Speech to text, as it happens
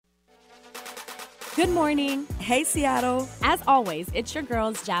Good morning. Hey, Seattle. As always, it's your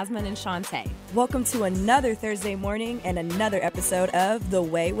girls, Jasmine and Shantae. Welcome to another Thursday morning and another episode of The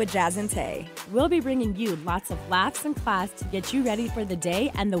Way with Jazz and Tay. We'll be bringing you lots of laughs and class to get you ready for the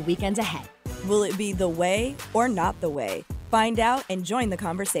day and the weekend ahead. Will it be the way or not the way? Find out and join the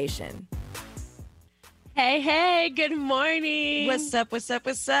conversation. Hey, good morning. What's up?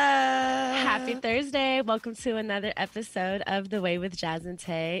 Happy Thursday. Welcome to another episode of The Way with Jazz and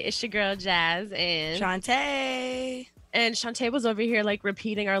Tay. It's your girl, Jazz, and Shantae. And Shantae was over here like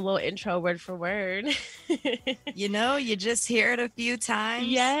repeating our little intro word for word. You know, you just hear it a few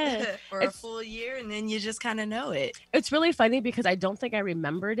times for a full year, and then you just kind of know it. It's really funny because I don't think I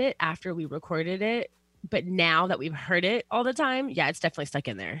remembered it after we recorded it. But now that we've heard it all the time, yeah, it's definitely stuck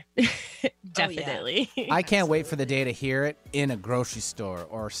in there. Definitely. Oh, yeah. I can't wait for the day to hear it in a grocery store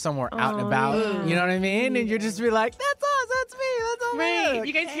or somewhere out and about. Yeah. You know what I mean? And you just be like, that's us, that's me, that's all right. Me.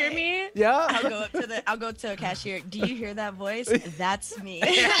 You guys hear me? Yeah. I'll go to a cashier. Do you hear that voice? That's me.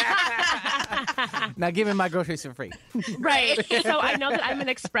 Now give me my groceries for free. Right. So I know that I'm an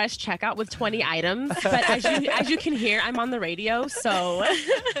express checkout with 20 items, but as you can hear, I'm on the radio, so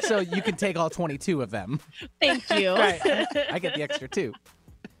you can take all 22 of them. Thank you. Right. I get the extra too.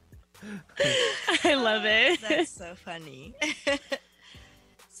 I love it. That's so funny.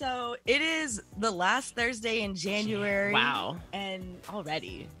 So it is the last Thursday in January. Wow. And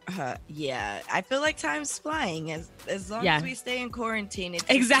already. Yeah. I feel like time's flying. As long as we stay in quarantine, it's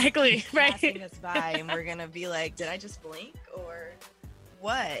exactly right. passing us by, and we're gonna be like, did I just blink or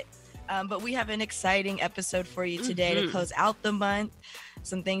what? But we have an exciting episode for you today to close out the month.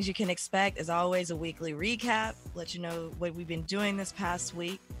 Some things you can expect, as always, a weekly recap, let you know what we've been doing this past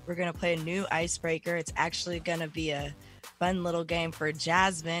week. We're going to play a new icebreaker. It's actually going to be a fun little game for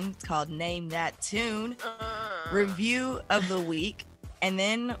Jasmine. It's called Name That Tune. Review of the week. And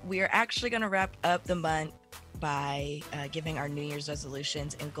then we are actually going to wrap up the month by giving our New Year's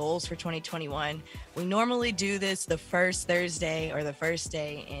resolutions and goals for 2021. We normally do this the first Thursday or the first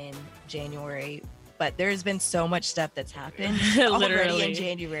day in January, but there's been so much stuff that's happened already in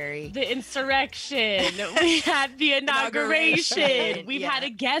January. The insurrection. We had the inauguration. We've had a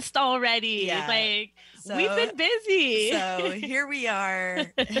guest already. Yeah. We've been busy. So here we are.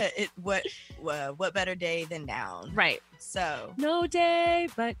 What better day than now? Right. So no day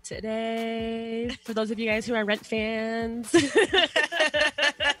but today. For those of you guys who are Rent fans.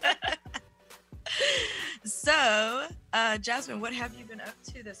 So, Jasmine, what have you been up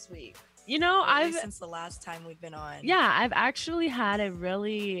to this week? You know, since the last time we've been on. Yeah, I've actually had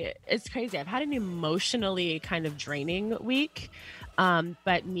it's crazy. I've had an emotionally kind of draining week.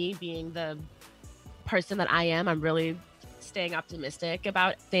 But me being the person that I am, I'm really staying optimistic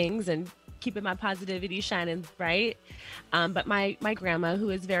about things and keeping my positivity shining bright. But my grandma,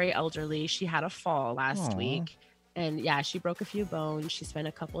 who is very elderly, she had a fall last week. And yeah, she broke a few bones. She spent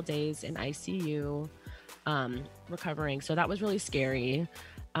a couple days in ICU recovering. So that was really scary.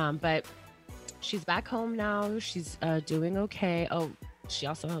 But she's back home now. She's doing okay. Oh, she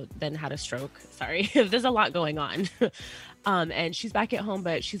also then had a stroke. Sorry, there's a lot going on. And she's back at home,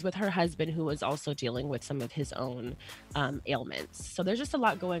 but she's with her husband, who was also dealing with some of his own ailments. So there's just a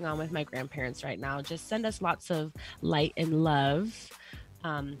lot going on with my grandparents right now. Just send us lots of light and love.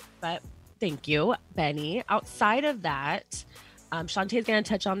 But thank you, Benny. Outside of that, Shantae's going to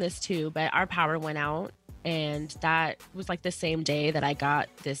touch on this too, but our power went out. And that was like the same day that I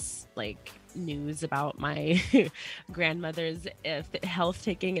got this like news about my grandmother's health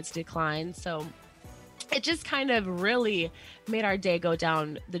taking its decline. So it just kind of really made our day go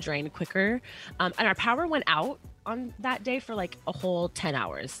down the drain quicker. And our power went out on that day for like a whole 10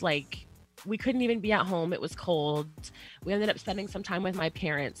 hours. Like we couldn't even be at home. It was cold. We ended up spending some time with my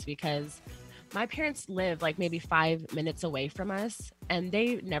parents because my parents live like maybe 5 minutes away from us, and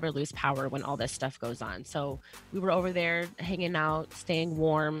they never lose power when all this stuff goes on. So we were over there hanging out, staying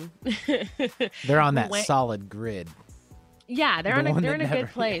warm. They're on that solid grid. Yeah, they're in a good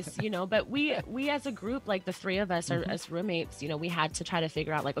place, you know, but we as a group, like the three of us are as roommates, you know, we had to try to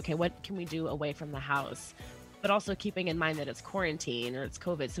figure out like, okay, what can we do away from the house? But also keeping in mind that it's quarantine or it's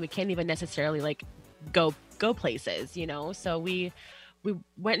COVID. So we can't even necessarily like go places, you know? So we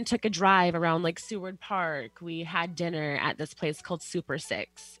went and took a drive around like Seward Park. We had dinner at this place called Super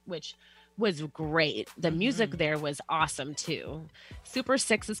Six, which was great. The music there was awesome too. Super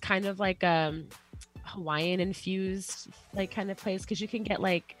Six is kind of like Hawaiian infused like kind of place, because you can get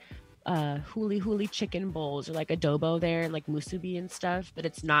like huli chicken bowls or like adobo there and like musubi and stuff, but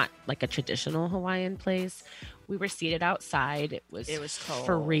it's not like a traditional Hawaiian place. We were seated outside. It was cold.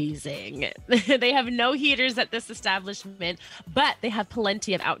 freezing. They have no heaters at this establishment, but they have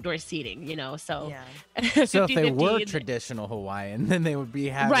plenty of outdoor seating, so. Yeah. So if they were traditional Hawaiian, then they would be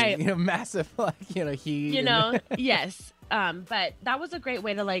having, massive, heat. Yes. But that was a great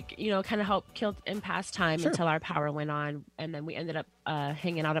way to kind of help kill and pass time until our power went on. And then we ended up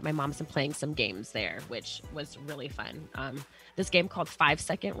hanging out at my mom's and playing some games there, which was really fun. This game called 5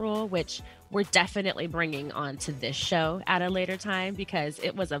 Second Rule, which we're definitely bringing onto this show at a later time because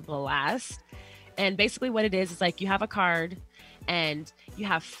it was a blast. And basically what it is like you have a card and you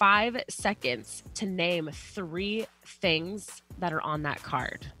have 5 seconds to name 3 things that are on that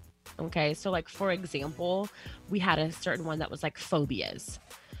card. Okay, so for example, we had a certain one that was phobias.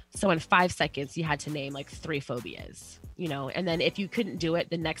 So in 5 seconds, you had to name 3 phobias, and then if you couldn't do it,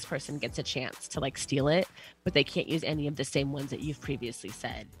 the next person gets a chance to steal it, but they can't use any of the same ones that you've previously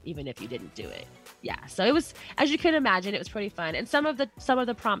said, even if you didn't do it. Yeah, so it was, as you can imagine, it was pretty fun. And some of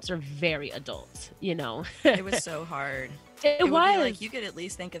the prompts are very adult, It was so hard. It was. Be you could at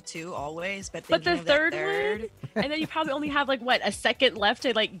least think of 2 always, but the third one, and then you probably only have a second left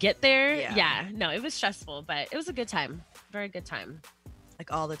to get there. Yeah, no, it was stressful, but it was a good time. Very good time.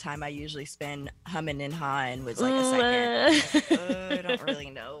 All the time I usually spend humming and hawing was a second. I don't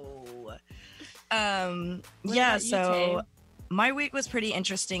really know. So my week was pretty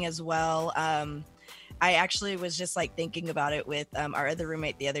interesting as well. I actually was just thinking about it with our other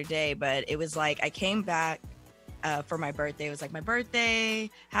roommate the other day, but it was I came back for my birthday. It was my birthday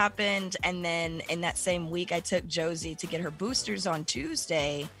happened, and then in that same week I took Josie to get her boosters on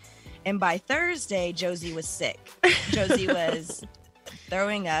Tuesday, and by Thursday Josie was sick. Josie was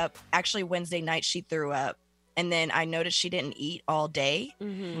throwing up. Actually, Wednesday night she threw up, and then I noticed she didn't eat all day.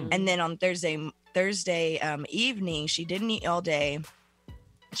 And then on Thursday evening she didn't eat all day.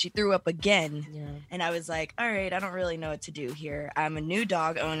 She threw up again. And I was like, all right, I don't really know what to do here. I'm a new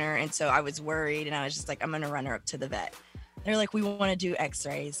dog owner, and so I was worried, and I was just I'm gonna run her up to the vet. They're like, we want to do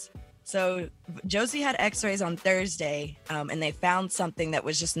x-rays. So Josie had x-rays on Thursday, and they found something that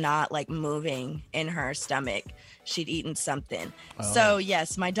was just not moving in her stomach. She'd eaten something. So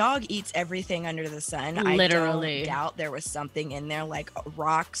yes, my dog eats everything under the sun. Literally. I don't doubt there was something in there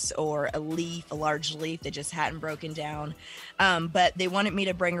rocks or a large leaf that just hadn't broken down. But they wanted me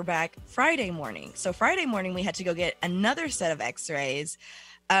to bring her back Friday morning. So Friday morning we had to go get another set of x-rays.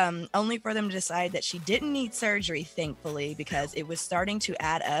 Only for them to decide that she didn't need surgery, thankfully, because it was starting to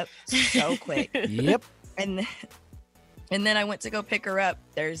add up so quick. Yep. And then I went to go pick her up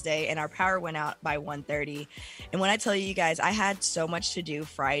Thursday, and our power went out by 1:30. And when I tell you guys, I had so much to do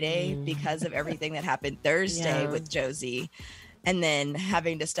Friday because of everything that happened Thursday with Josie. And then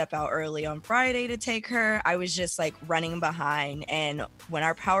having to step out early on Friday to take her, I was just running behind. And when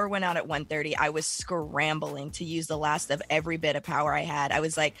our power went out at 1:30, I was scrambling to use the last of every bit of power I had. I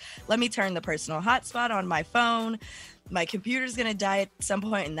was like, let me turn the personal hotspot on my phone. My computer's going to die at some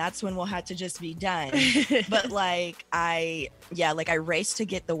point, and that's when we'll have to just be done. But I raced to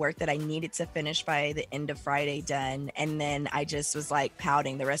get the work that I needed to finish by the end of Friday done. And then I just was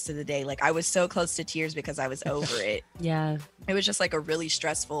pouting the rest of the day. I was so close to tears because I was over it. Yeah. It was just a really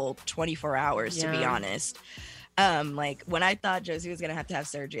stressful 24 hours, to be honest. When I thought Josie was going to have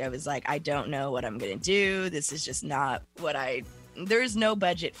surgery, I was I don't know what I'm going to do. This is just not what there's no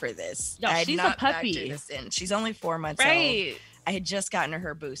budget for this. Yo, she's a puppy. This in. She's only 4 months old. I had just gotten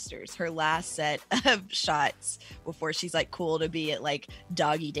her boosters, her last set of shots before she's cool to be at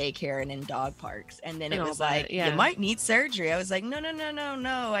doggy daycare and in dog parks. And then it was you might need surgery. I was like, no.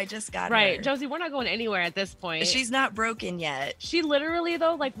 I just got her. Right. Josie, we're not going anywhere at this point. She's not broken yet. She literally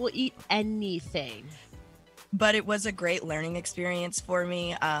though, will eat anything. But it was a great learning experience for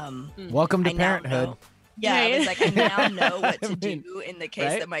me. Welcome to parenthood. Yeah, I was I now know what to do in the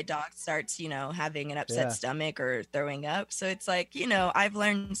case that my dog starts, having an upset stomach or throwing up. So it's I've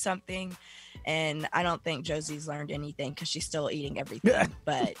learned something, and I don't think Josie's learned anything because she's still eating everything.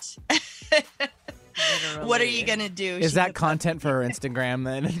 But what are you gonna do? Is that content for her Instagram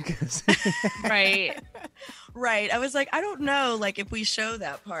then? Right. Right. I was I don't know, if we show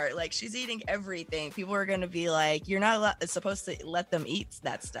that part, she's eating everything, people are going to be you're not supposed to let them eat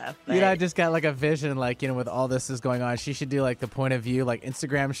that stuff. But... I just got a vision, with all this is going on, she should do the point of view,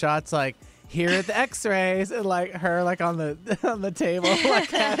 Instagram shots, here at the x-rays, and her on the table,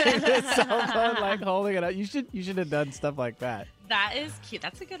 having this cell phone, holding it up. You should have done stuff like that. That is cute.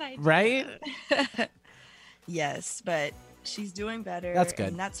 That's a good idea. Right? Yes, but she's doing better. That's good.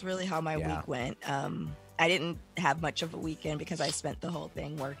 And that's really how my week went. I didn't have much of a weekend because I spent the whole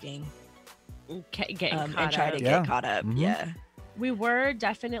thing working. Getting caught and trying up. to get caught up. Mm-hmm. Yeah. We were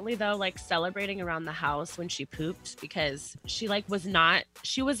definitely though like celebrating around the house when she pooped because she was not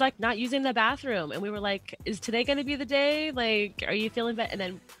using the bathroom, and we were like, is today gonna be the day? Like, are you feeling better? And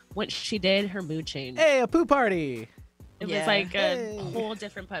then once she did, her mood changed. Hey, a poop party. It was like a whole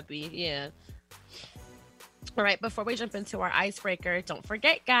different puppy. Yeah. All right, before we jump into our icebreaker, don't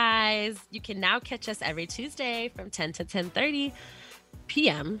forget, guys, you can now catch us every Tuesday from 10 to 10:30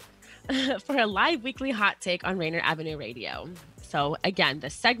 p.m. for a live weekly hot take on Rainier Avenue Radio. So again, the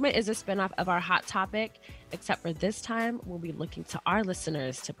segment is a spinoff of our hot topic, except for this time, we'll be looking to our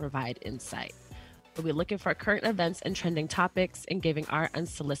listeners to provide insight. We'll be looking for current events and trending topics and giving our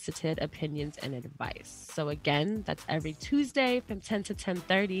unsolicited opinions and advice. So again, that's every Tuesday from 10 to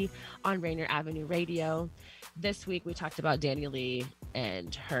 10:30 on Rainier Avenue Radio. This week, we talked about Danielle Lee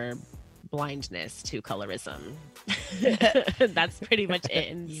and her blindness to colorism. That's pretty much it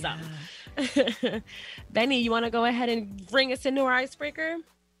in sum. Benny, you want to go ahead and bring us into our icebreaker?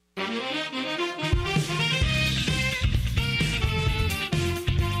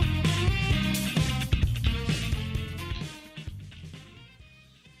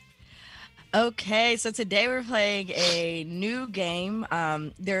 Okay, so today we're playing a new game.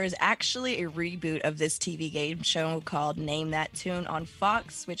 There is actually a reboot of this TV game show called Name That Tune on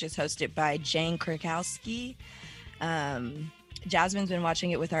Fox, which is hosted by Jane Krakowski. Jasmine's been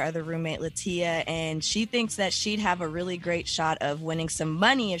watching it with our other roommate, Latia, and she thinks that she'd have a really great shot of winning some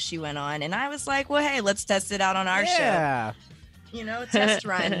money if she went on. And I was like, well, hey, let's test it out on our show. You know, test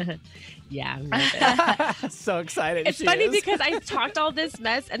run. Yeah, I'm so excited. It's funny because I talked all this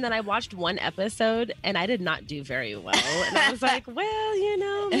mess and then I watched one episode and I did not do very well. And I was like, well, you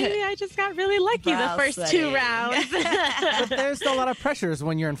know, maybe I just got really lucky the first two rounds. But there's still a lot of pressures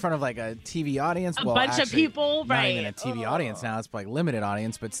when you're in front of like a TV audience. A bunch of people, not right? Not even a TV audience now. It's like limited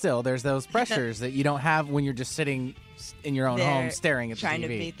audience, but still there's those pressures that you don't have when you're just sitting in your own home staring at the TV. Trying to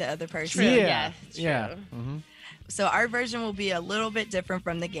beat the other person. True. Yeah. True. Mm-hmm. So our version will be a little bit different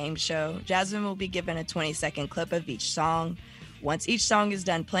from the game show. Jasmine will be given a 20-second clip of each song. Once each song is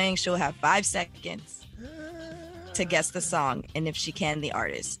done playing, she'll have 5 seconds to guess the song, and if she can, the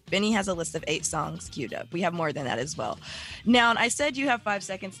artist. Benny has a list of 8 songs queued up. We have more than that as well. Now, I said you have 5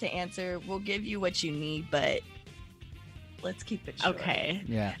 seconds to answer. We'll give you what you need, but let's keep it short. Okay.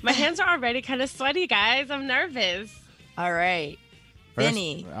 Yeah. My hands are already kind of sweaty, guys. I'm nervous. All right.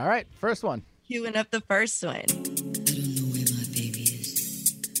 Benny. All right, first one. Queuing up the first one. I don't know where my baby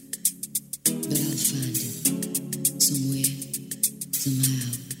is, but I'll find him somewhere,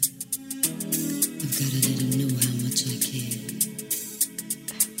 somehow. I've got to let him know how much I care.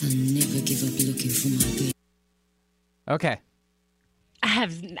 I'll never give up looking for my baby. Okay. I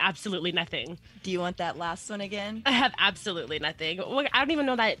have absolutely nothing. Do you want that last one again? I have absolutely nothing. I don't even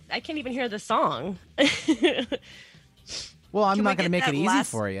know that. I can't even hear the song. Well, I'm Can not we going to get make that it easy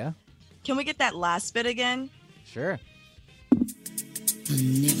last- for you. Can we get that last bit again? Sure. I'll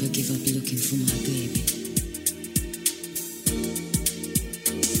never give up looking for my baby.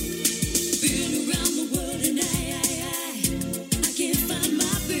 Been around the world and I can't find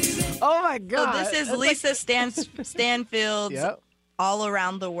my baby. Oh my So God. this is Lisa Stanfield's Yep. All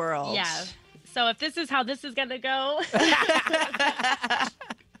Around the World. Yeah. So if this is how this is gonna go,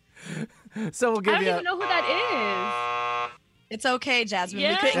 So we'll I give don't you. even know who that It's okay, Jasmine. We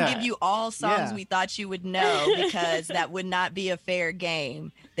Yeah. couldn't Yeah. give you all songs Yeah. we thought you would know because that would not be a fair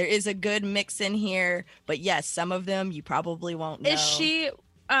game. There is a good mix in here, but yes, some of them you probably won't know. is. Is she?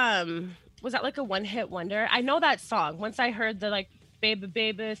 Was that like a one-hit wonder? I know that song. Once I heard the like "baby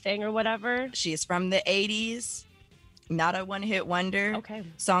baby" thing or whatever. She is from the 80s, not a one-hit wonder. Okay.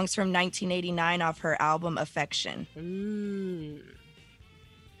 Songs from 1989 off her album Affection.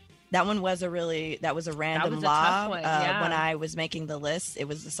 That one was a random was a tough lob. one, yeah. When I was making the list, it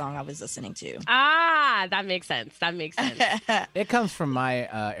was the song I was listening to. Ah, that makes sense. That makes sense. It comes from my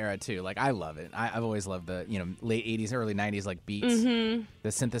era too. Like I love it. I've always loved the late '80s, early '90s like beats. Mm-hmm. The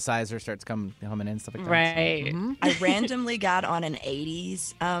synthesizer starts coming in stuff like that. Right. Mhm. I randomly got on an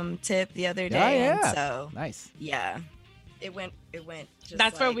 80s tip the other day. Yeah, yeah. And so Nice. yeah, it went just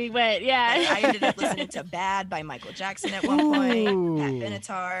That's where like- we went. Yeah. I ended up listening to Bad by Michael Jackson at one point. Pat Ooh.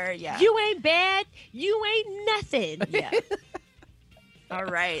 Benatar. Yeah. You ain't bad. You ain't nothing. Yeah. All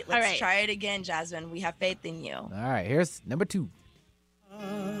right. Let's right. try it again, Jasmine. We have faith in you. All right. Here's number 2.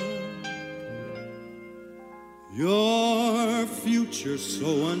 Your future's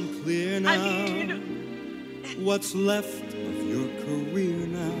so unclear now. I mean, What's left of your career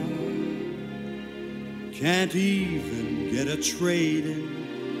now? Can't even get a trade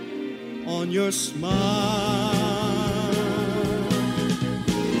in on your smile.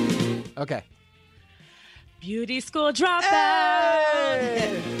 Okay. Beauty school dropout.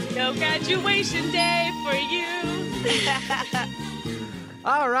 Hey! No graduation day for you.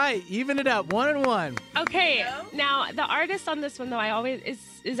 All right, even it up, 1-1. Okay, No? now the artist on this one though, I always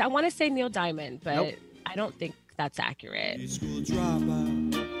is I want to say Neil Diamond, but Nope. I don't think that's accurate. School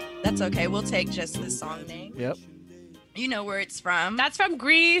dropout. That's okay. We'll take just the song name. Yep. You know where it's from. That's from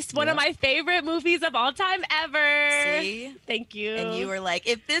Grease, one of Yeah. my favorite movies of all time ever. See? Thank you. And you were like,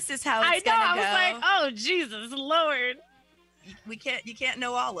 if this is how I it's know. gonna I go, was like, oh Jesus Lord. you can't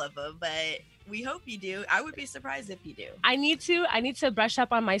know all of them, but we hope you do. I would be surprised if you do. I need to brush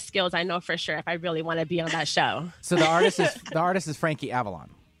up on my skills. I know for sure if I really want to be on that show. So the artist is Frankie Avalon.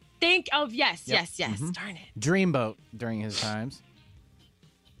 Yes, Yep. yes. Mhm. Darn it. Dreamboat during his times,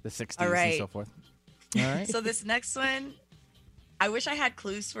 the 60s All right. and so forth. All right. So this next one, I wish I had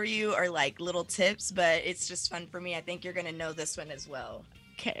clues for you or like little tips, but it's just fun for me. I think you're gonna know this one as well.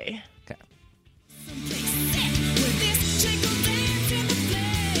 Okay.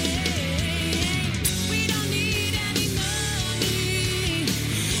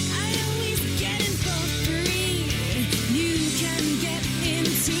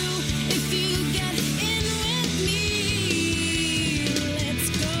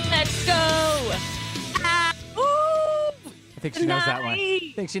 Let's go. I think she knows that one. I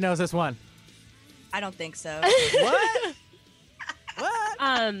Nice. think she knows this one. I don't think so. What? What?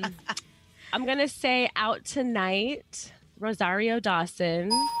 I'm gonna say Out Tonight, Rosario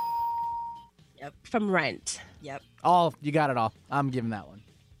Dawson. Yep. From Rent. Yep. All you got it all. I'm giving that one.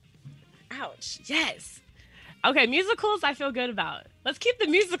 Ouch. Yes. Okay, musicals I feel good about. Let's keep the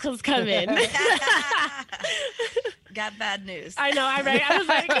musicals coming. Got bad news. I know, I read. I was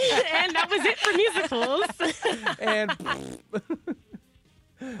like, and that was it for musicals. And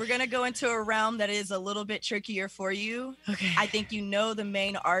We're gonna go into a realm that is a little bit trickier for you. Okay. I think you know the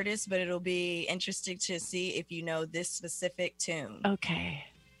main artist, but it'll be interesting to see if you know this specific tune. Okay.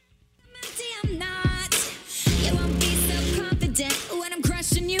 I'm not. You won't be so confident when I'm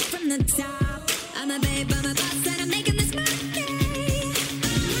crushing you from the top. I'm a babe, I'm a boss, and I'm making this my day.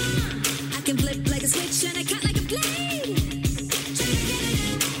 I can flip like a switch and I cut like a blade.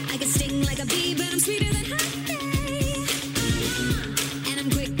 I can sting like a bee, but I'm sweeter than honey. And I'm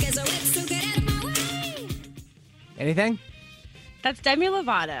quick as a whip, so get out of my way. anything? That's Demi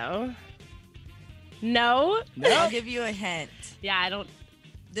Lovato. No? I'll give you a hint. Yeah, I don't.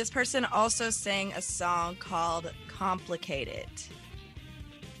 This person also sang a song called Complicated.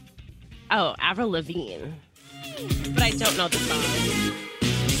 Oh, Avril Lavigne. But I don't know the song. I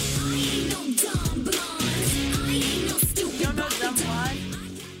ain't no dumb blonde. I ain't no stupid. You don't know Dumb Blonde?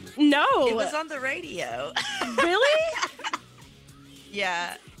 No. It was on the radio. Really?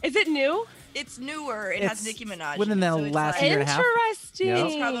 Yeah. Is it new? It's newer. It has It's Nicki Minaj. within in it, the so it's last like, year and a half. Interesting. Yep.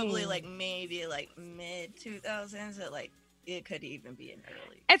 It's probably like maybe like mid 2000s. Or like it could even be an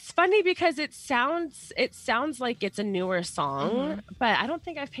early. It's funny because it sounds like it's a newer song, but I don't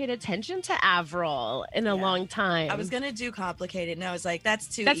think I've paid attention to Avril in a Yeah. long time. I was gonna do Complicated, and I was like, that's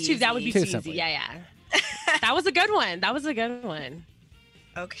too. That's easy. too. That would be Too too simple. easy. Yeah. That was a good one. That was a good one.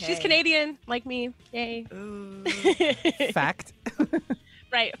 Okay. She's Canadian, like me. Yay. Ooh. Fact.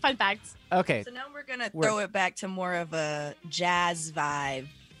 Right. Fun fact. Okay. So now we're gonna throw it back to more of a jazz vibe,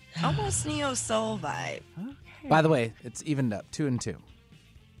 almost neo soul vibe. By the way, it's evened up 2-2.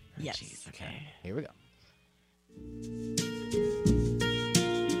 Yes. Jeez, okay. Here we go.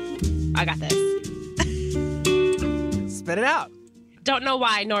 I got this. Spit it out. Don't know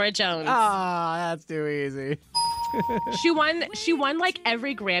why. Nora Jones. Ah, that's too easy. She won like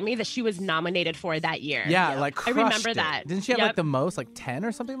every Grammy that she was nominated for that year. Yeah, like I crushed remember it. that. Didn't she have like Yep. the most, like 10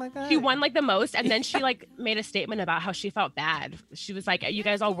 or something like that? She won like the most, and then she like made a statement about how she felt bad. She was like, "You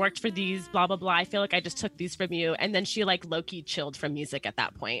guys all worked for these, blah blah blah. I feel like I just took these from you." And then she like low-key chilled from music at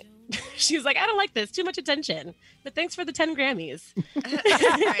that point. She was like, "I don't like this. Too much attention. But thanks for the 10 Grammys."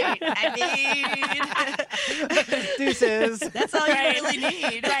 Right. I mean, Deuces. that's all you Right. really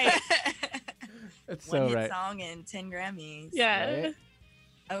need. Right. That's One so hit right. song and 10 Grammys. Yeah. Right.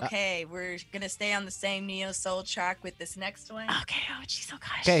 Okay, we're gonna stay on the same neo soul track with this next one. Okay. Oh, jeez. Oh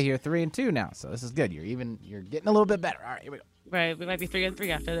gosh. Okay, you're 3-2 now, so this is good. You're getting a little bit better. All right, here we go. Right. We might be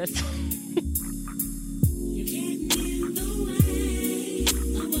 3-3 after this.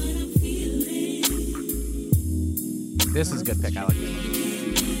 This is a good pick. I like this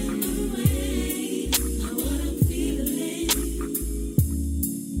one.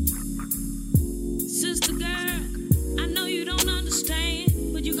 Sister girl, I know you don't understand,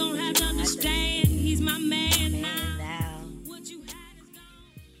 but you gon' have to understand. He's my man now. Now. What you had is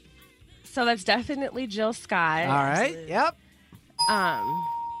gone. So that's definitely Jill Scott. All right. Absolutely. Yep.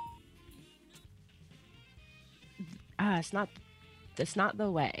 It's not. It's not The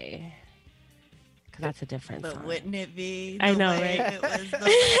Way. Because that's a different But song. wouldn't it be? I the know, way right? It was the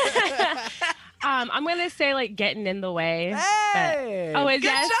way? I'm gonna say like Getting in the Way. Hey! Oh, is Good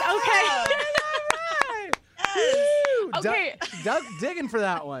yes? job! Okay. Yes. Woo! Okay. Doug digging for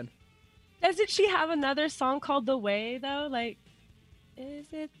that one. Doesn't she have another song called The Way though? Like, is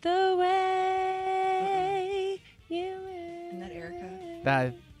it the way you Isn't that Erica?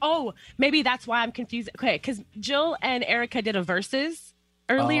 That Oh, maybe that's why I'm confused. Okay, because Jill and Erica did a verses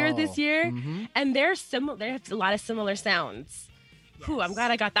earlier this year, mhm. and they're similar. They have a lot of similar sounds. Whew, I'm glad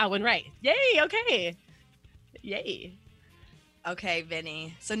I got that one right. Yay! Okay. Yay. Okay,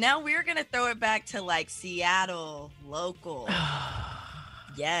 Vinny. So now we're gonna throw it back to like Seattle local.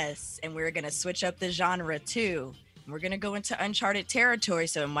 Yes, and we're gonna switch up the genre too. We're gonna go into uncharted territory,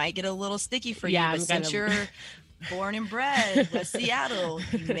 so it might get a little sticky for Yeah, you. But I'm since gonna- you're born and bred West Seattle,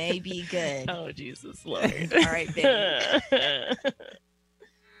 you may be good. Oh Jesus Lord! All right, Vinny.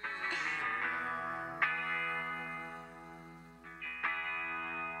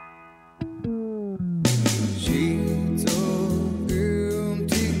 Sheets of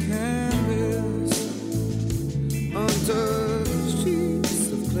empty canvas, untouched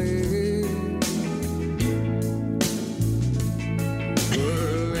sheets of clay.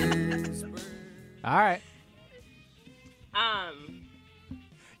 All right.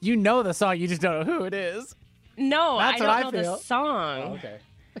 You know the song, you just don't know who it is. No, That's I what I don't know feel. the song. Okay.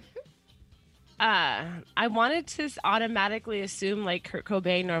 I wanted to automatically assume like Kurt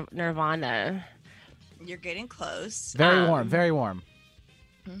Cobain or Nirvana. You're getting close. Very warm, very warm.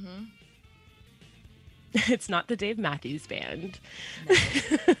 Mm-hmm. It's not the Dave Matthews Band.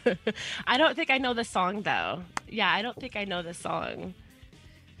 I don't think I know the song though. Yeah, I don't think I know the song.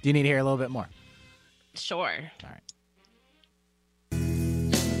 Do you need to hear a little bit more? Sure. All right.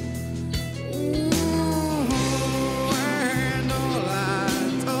 And all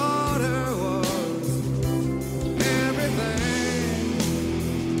I taught her was everything.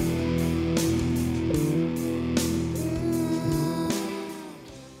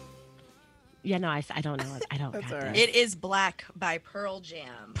 Yeah, no, I don't know. I don't That's got all right. this. It is Black by Pearl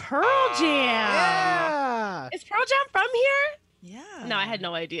Jam. Pearl Jam. Yeah. Is Pearl Jam from here? Yeah. No, I had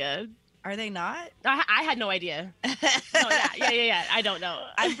no idea. Are they not? I had no idea. No, yeah. I don't know.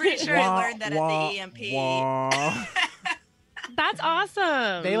 I'm pretty sure I learned that at the EMP. Wah. That's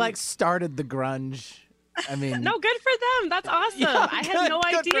awesome. They like started the grunge. I mean, No, good for them. That's awesome. yeah, I had no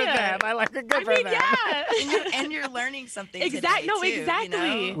good idea. for them. I like it. Good I for mean, them. yeah. And you're learning something Exactly. today, No, too,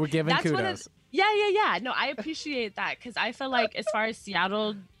 exactly. You know? We're giving That's one of- kudos. Yeah. No, I appreciate that because I feel like as far as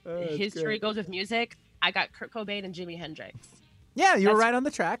Seattle That's history great. goes with music, I got Kurt Cobain and Jimi Hendrix. Yeah, you were That's- right on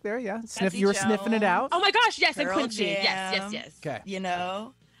the track there. Yeah, Jesse you were sniffing it Jones. out. Oh my gosh, yes, and Pearl Quincy. Yes. Jam. Okay. You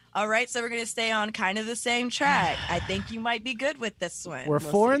know? All right, so we're going to stay on kind of the same track. I think you might be good with this one. We're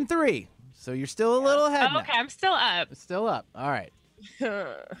We'll 4 see. and 3, so you're still a little ahead. Oh, okay, I'm still up. It's still up. All right.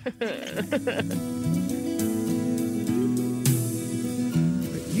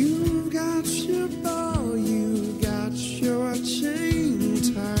 You've got your bow, you've got your chain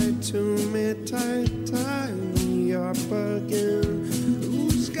tied to me, tie me up again.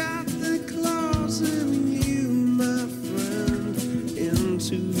 Who's got the claws in you, my friend,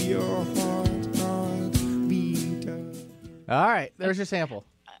 into your heart beat? All right. There's your sample.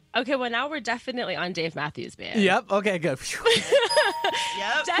 Okay, well now we're definitely on Dave Matthews Band. Yep. Okay. Good.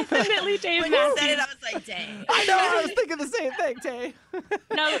 Yep. Definitely Dave When you Matthews. said it, I was like, dang. I know. I was thinking the same thing, Tay.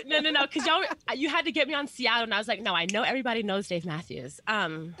 No, because you had to get me on Seattle, and I was like, no, I know everybody knows Dave Matthews.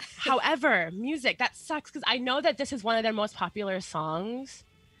 However, music that sucks because I know that this is one of their most popular songs,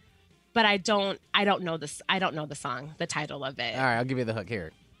 but I don't know this. I don't know the song, the title of it. All right. I'll give you the hook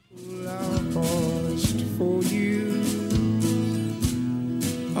here. Lost for you.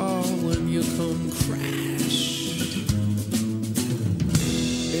 Oh, when you come crash.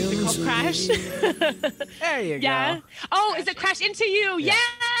 Is it called Crash? There you Yeah. go. Oh, is it Crash Into You? Yeah.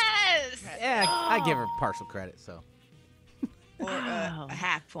 Yes. Yeah, I give her partial credit. So. Or Wow. a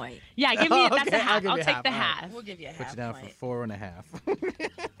half point. Yeah, give me that's Okay, a I'll half. give I'll you take half. the All right. half. We'll give you a Put half you down point. for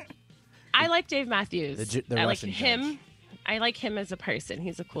 4.5. I like Dave Matthews. The I like Russian him. judge. I like him as a person.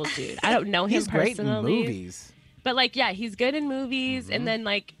 He's a cool dude. I don't know him He's great in personally. movies. But like, yeah, he's good in movies. Mm-hmm. And then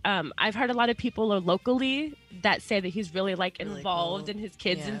like, I've heard a lot of people locally that say that he's really like Really involved cool. in his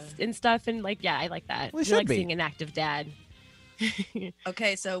kids Yeah. and stuff. And like, yeah, I like that. Well, he I should like be. seeing an active dad.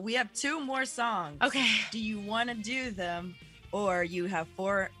 Okay, so we have 2 more songs. Okay. Do you want to do them, or you have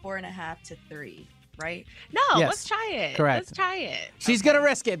 4.5 to 3? right? No, Yes. let's try it. Correct. Let's try it. She's going to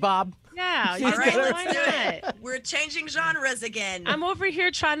risk it, Bob. Yeah. She's All right, gonna- why let's do it. not? We're changing genres again. I'm over here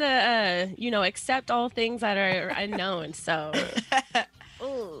trying to, accept all things that are unknown. So,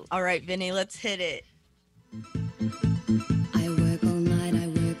 ooh. All right, Vinny, let's hit it. I work all night, I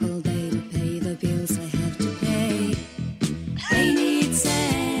work all day to pay the bills I have to pay. Ain't it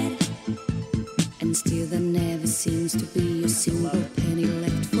sad? And still there never seems to be a single penny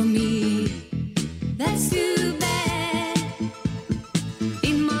left for me. That's too bad.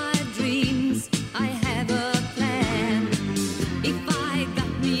 In my dreams, I have a plan. If I got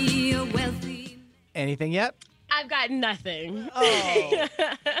me a wealthy... Anything yet? I've got nothing. Oh.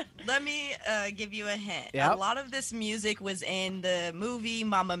 Let me give you a hint. Yep. A lot of this music was in the movie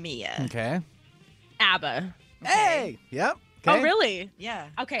Mamma Mia. Okay. ABBA. Hey! Yep. Oh, Okay. really? Yeah.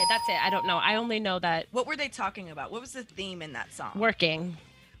 Okay, that's it. I don't know. I only know that What were they talking about? What was the theme in that song? working,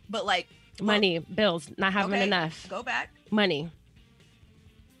 But like money, bills, not having okay, enough. Go back. Money.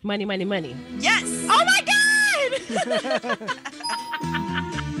 Money, money, money. Yes. Oh my God!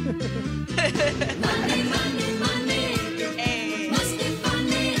 Money, money, money. Hey. Must be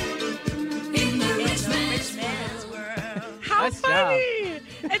funny in the rich man's man's world. How Nice funny!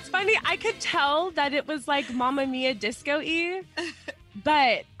 It's funny. I could tell that it was like Mamma Mia disco-y,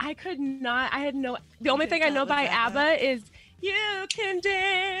 but I could not. I had no. The only thing I tell know it by was ABBA. ABBA is "You can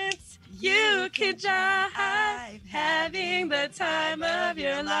dance, you can jive, having the time of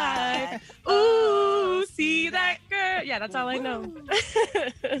your life." Ooh, see that girl? Yeah, that's all I know.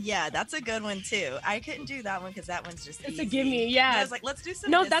 Yeah, that's a good one too. I couldn't do that one because that one's just It's easy. a gimme, yeah. I was like, let's do some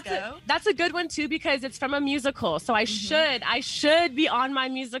No, disco. that's a good one too because it's from a musical. So I should be on my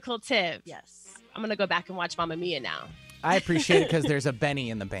musical tip. Yes. I'm gonna go back and watch Mamma Mia now. I appreciate it because there's a Benny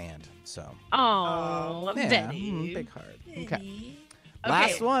in the band. So, Oh, yeah. Benny. Big heart. Okay. Benny.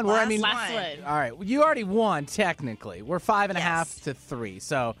 Last Okay, one. I mean, last one. all right. You already won, technically. We're 5.5 Yes. to 3.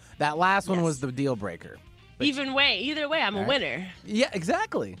 So that last one Yes. was the deal breaker. But- Either way, I'm a All right. winner. Yeah,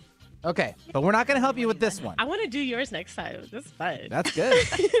 exactly. Okay. But we're not going to help you with this one. I want to do yours next time. This is fun. That's good.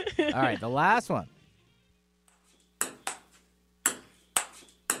 All right. The last one.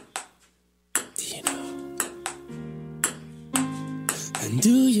 And do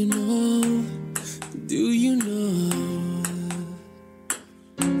you know? Do you know?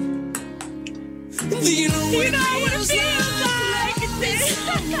 Do you know what it feels like?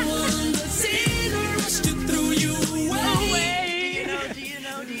 Someone that's in a rush to throw you away.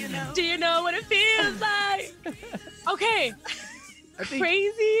 Do you know what it feels like? Okay.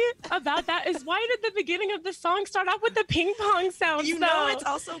 Crazy about that is why did the beginning of the song start off with the ping pong sounds? You know though? it's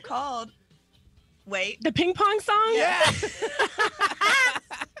also called. Wait. The ping pong song? Yeah.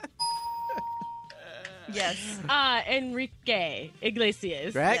 Yes. Enrique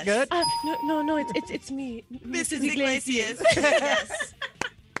Iglesias. Right? Yes. Good? No, it's me, Mrs. Iglesias. Yes.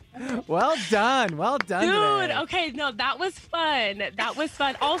 Well done. Well done. Dude, today. okay, no, that was fun. That was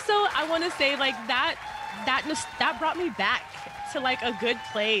fun. Also, I want to say like that brought me back to like a good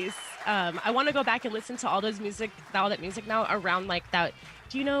place. I want to go back and listen to all that music now around like that.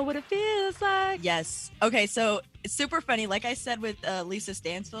 Do you know what it feels like? Yes. Okay, so it's super funny. Like I said with Lisa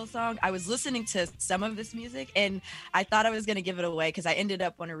Stansfield's song, I was listening to some of this music and I thought I was going to give it away because I ended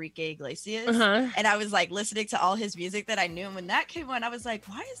up on Enrique Iglesias. Uh-huh. And I was like listening to all his music that I knew. And when that came on, I was like,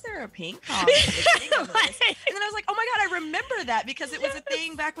 why is there a ping pong? thing over this? And then I was like, oh my God, I remember that because it was a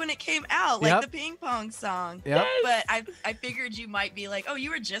thing back when it came out, like Yep. the ping pong song. Yep. But I figured you might be like, oh, you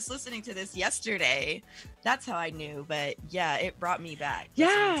were just listening to this yesterday. That's how I knew. But yeah, it brought me back.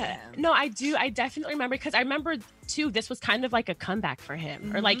 listening to Yeah. him. No, I do. I definitely remember because I remember too. This was kind of like a comeback for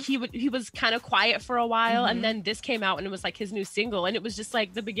him, or like he was kind of quiet for a while, and then this came out and it was like his new single, and it was just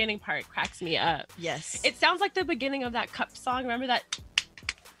like the beginning part cracks me up. Yes. It sounds like the beginning of that Cup song. Remember that?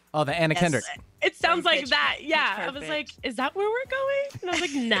 Oh, the Anna Yes. Kendrick. It sounds Very like pitch- that. pitch Yeah. I was perfect. like, is that where we're going? And I was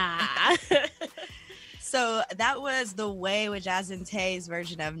like, nah. So that was the Way with Jasmine Tay's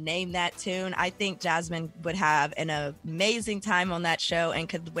version of Name That Tune. I think Jasmine would have an amazing time on that show and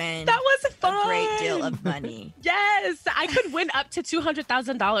could win That was a fun. great deal of money. Yes, I could win up to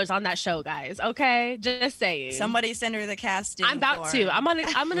 $200,000 on that show, guys. Okay, just saying. Somebody send her the casting. I'm about form. to. I'm gonna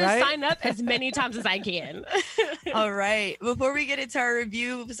Right? sign up as many times as I can. All right. Before we get into our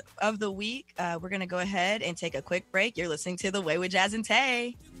reviews of the week, we're going to go ahead and take a quick break. You're listening to The Way with Jazz and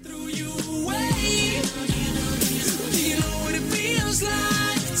Tay. Throw you away. Do you know what it feels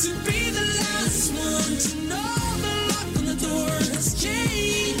like to be the last one to know the lock on the door has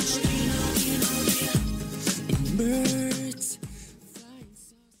changed? Birds flying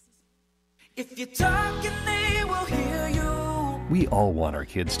saucers. If you're talking, they will hear you. We all want our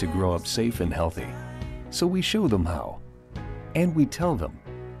kids to grow up safe and healthy, so we show them how. And we tell them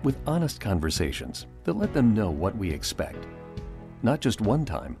with honest conversations that let them know what we expect. Not just one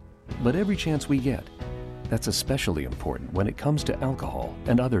time, but every chance we get. That's especially important when it comes to alcohol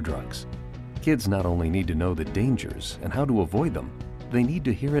and other drugs. Kids not only need to know the dangers and how to avoid them, they need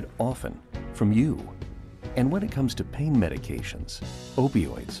to hear it often from you. And when it comes to pain medications,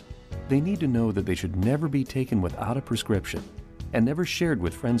 opioids, they need to know that they should never be taken without a prescription and never shared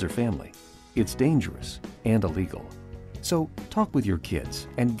with friends or family. It's dangerous and illegal. So talk with your kids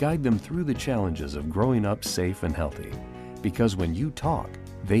and guide them through the challenges of growing up safe and healthy. Because when you talk,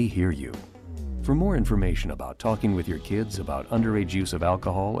 they hear you. For more information about talking with your kids about underage use of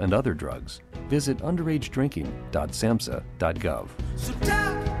alcohol and other drugs, visit underagedrinking.samhsa.gov. So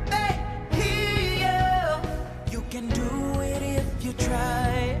talk, back here. You can do it if you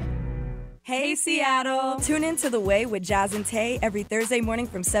try. Hey, Seattle! Tune in to The Way with Jazz and Tay every Thursday morning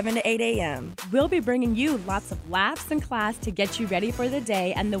from 7 to 8 a.m. We'll be bringing you lots of laughs and class to get you ready for the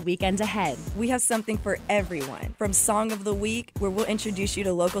day and the weekend ahead. We have something for everyone, from Song of the Week, where we'll introduce you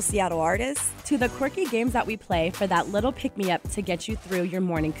to local Seattle artists, to the quirky games that we play for that little pick-me-up to get you through your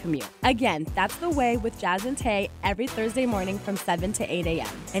morning commute. Again, that's The Way with Jazz and Tay every Thursday morning from 7 to 8 a.m.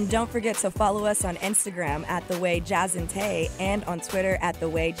 And don't forget to follow us on Instagram at The Way Jazz and Tay and on Twitter at The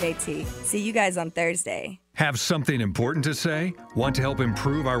Way JT. See you guys on Thursday. Have something important to say? Want to help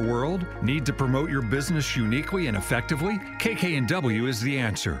improve our world? Need to promote your business uniquely and effectively? KKNW is the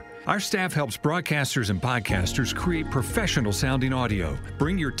answer. Our staff helps broadcasters and podcasters create professional sounding audio.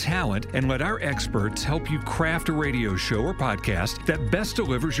 Bring your talent and let our experts help you craft a radio show or podcast that best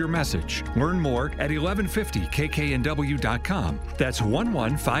delivers your message. Learn more at 1150kknw.com. That's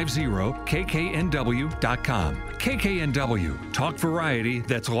 1150kknw.com. KKNW, talk variety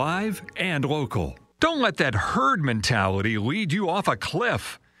that's live and local. Don't let that herd mentality lead you off a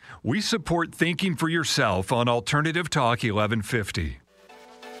cliff. We support thinking for yourself on Alternative Talk 1150.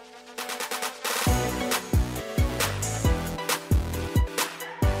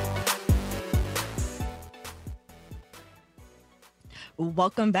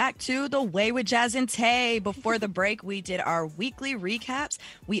 Welcome back to The Way with Jazz and Tay. Before the break, we did our weekly recaps.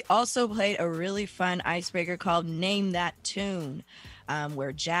 We also played a really fun icebreaker called Name That Tune,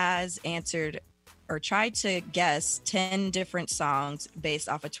 where Jazz answered or tried to guess 10 different songs based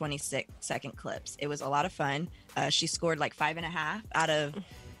off of 26-second clips. It was a lot of fun. She scored like 5.5 out of 10.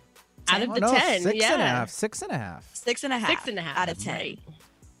 Out of the 10, six yeah. and a half. 6.5. 6.5 out of 10. Right.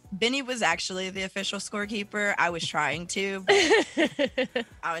 Benny was actually the official scorekeeper. I was trying to, but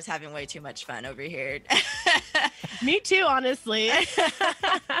I was having way too much fun over here. Me too, honestly.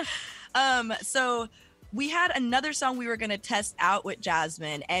 So we had another song we were going to test out with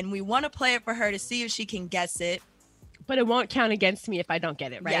Jasmine, and we want to play it for her to see if she can guess it. But it won't count against me if I don't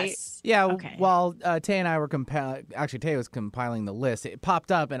get it, right? Yes. Yeah, Okay. while Tay and I were Tay was compiling the list, it popped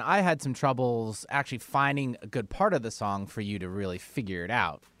up, and I had some troubles actually finding a good part of the song for you to really figure it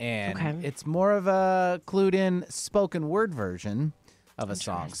out. And Okay. it's more of a clued-in spoken word version of a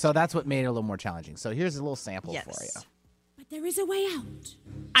song. So that's what made it a little more challenging. So here's a little sample Yes. for you. But there is a way out.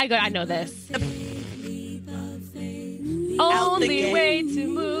 I know this. Out the Only gate. way to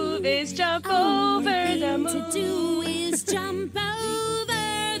move is jump over the moon. to do is jump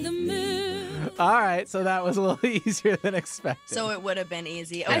over the moon. All right, so that was a little easier than expected. So it would have been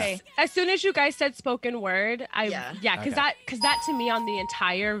easy. Okay. As soon as you guys said spoken word, because Okay. that to me on the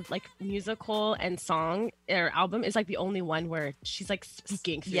entire like musical and song or album is like the only one where she's like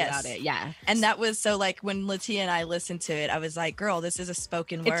speaking throughout it. Yeah. And that was so like when Latia and I listened to it, I was like, girl, this is a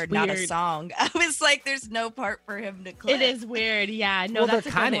spoken It's word, not a weird. song. I was like, there's no part for him to clip. It is weird. Yeah. No, well, there that's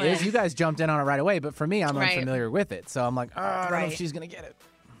a kind good of is. one. You guys jumped in on it right away, but for me, I'm Right. unfamiliar with it. So I'm like, oh, I don't know if Right. she's going to get it.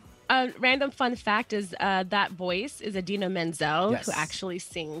 Random fun fact is that voice is Idina Menzel, Yes. who actually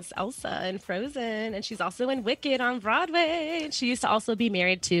sings Elsa in Frozen, and she's also in Wicked on Broadway. She used to also be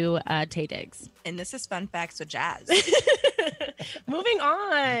married to Tay Diggs. And this is Fun Facts with Jazz. Moving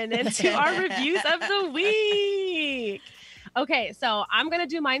on into our reviews of the week. Okay, so I'm going to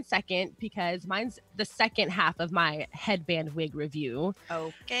do mine second because mine's the second half of my headband wig review.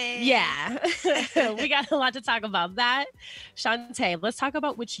 Okay. Yeah, we got a lot to talk about that. Shantae, let's talk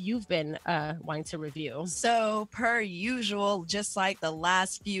about which you've been wanting to review. So, per usual, just like the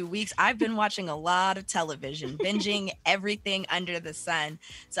last few weeks, I've been watching a lot of television, binging everything under the sun.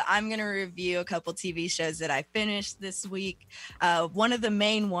 So, I'm going to review a couple TV shows that I finished this week. One of the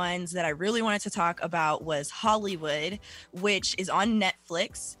main ones that I really wanted to talk about was Hollywood, which is on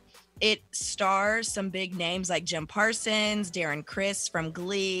Netflix. It stars some big names like Jim Parsons, Darren Criss from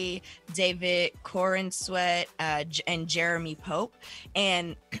Glee, David Corenswet, and Jeremy Pope.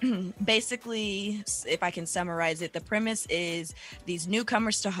 And basically, if I can summarize it, the premise is these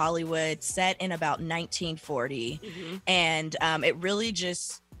newcomers to Hollywood set in about 1940. And it really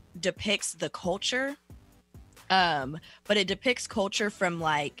just depicts the culture. But it depicts culture from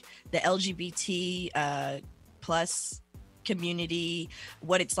like the LGBT plus community,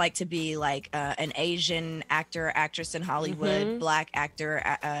 what it's like to be like an Asian actor or actress in Hollywood, Black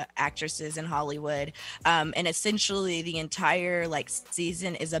actresses in Hollywood, and essentially the entire like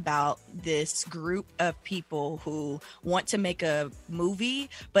season is about this group of people who want to make a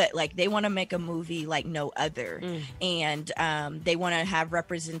movie, but like they want to make a movie like no other, and they want to have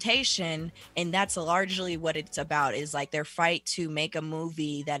representation, and that's largely what it's about, is like their fight to make a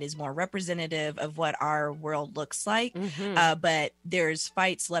movie that is more representative of what our world looks like. But there's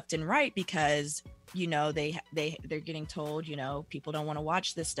fights left and right because, you know, they're getting told, you know, people don't want to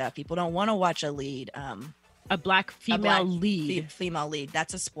watch this stuff. People don't want to watch a lead. A black female lead. Female lead.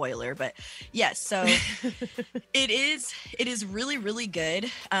 That's a spoiler, but yes. So it is really, really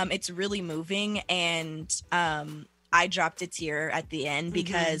good. It's really moving, and I dropped a tear at the end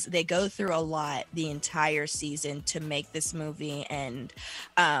because they go through a lot the entire season to make this movie, and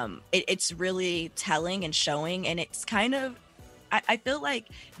it's really telling and showing, and it's kind of, I feel like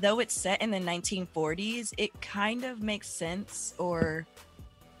though it's set in the 1940s, it kind of makes sense, or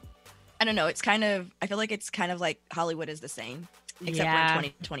I don't know, it's kind of, I feel like it's kind of like Hollywood is the same. Except for in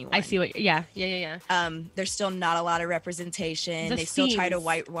 2021. I see what, yeah. There's still not a lot of representation. They still try to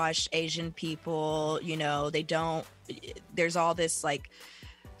whitewash Asian people. You know, they don't, there's all this like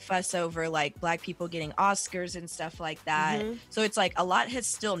fuss over like Black people getting Oscars and stuff like that. So it's like a lot has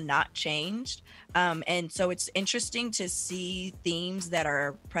still not changed. And so it's interesting to see themes that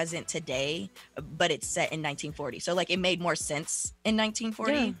are present today, but it's set in 1940. So like it made more sense in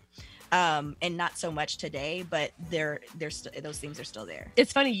 1940. Yeah. And not so much today, but those themes are still there.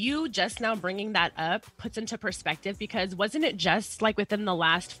 It's funny, you just now bringing that up puts into perspective, because wasn't it just like within the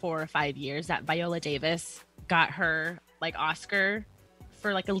last 4 or 5 years that Viola Davis got her like Oscar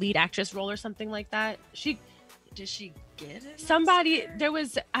for like a lead actress role or something like that? Did she get it? Somebody, there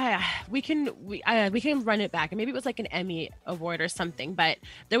was, we can run it back, and maybe it was like an Emmy award or something, but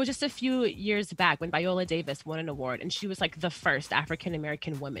there was just a few years back when Viola Davis won an award, and she was like the first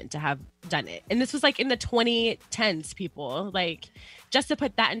African-American woman to have done it. And this was like in the 2010s, people, like, just to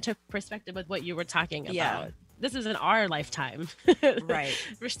put that into perspective with what you were talking about. Yeah. This is in our lifetime. Right.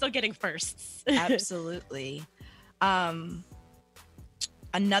 We're still getting firsts. Absolutely.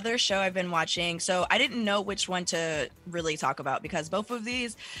 Another show I've been watching, so I didn't know which one to really talk about, because both of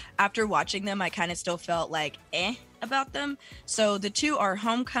these, after watching them, I kind of still felt like about them. So the two are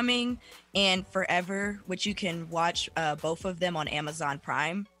Homecoming and Forever, which you can watch both of them on Amazon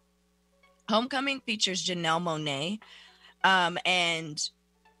Prime. Homecoming features Janelle Monáe, and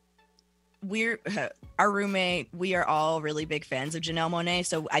our roommate, we are all really big fans of Janelle Monáe,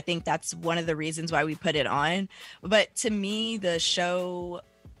 so I think that's one of the reasons why we put it on. But to me, the show,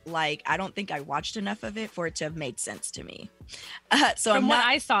 like, I don't think I watched enough of it for it to have made sense to me. So from what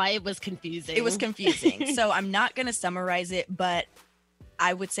I saw, it was confusing. It was confusing. So I'm not going to summarize it, but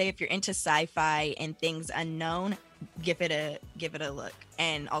I would say if you're into sci-fi and things unknown, give it a look.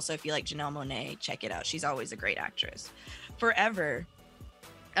 And also, if you like Janelle Monáe, check it out. She's always a great actress. Forever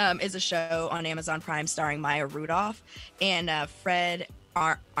is a show on Amazon Prime starring Maya Rudolph and Fred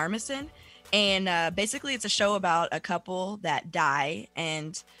Armisen. And basically it's a show about a couple that die,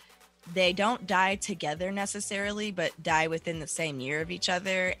 and they don't die together necessarily, but die within the same year of each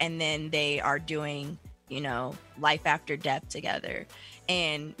other. And then they are doing, you know, life after death together.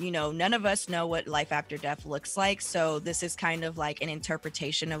 And, you know, none of us know what life after death looks like. So this is kind of like an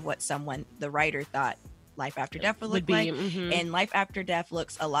interpretation of what the writer thought life after death would look like. And life after death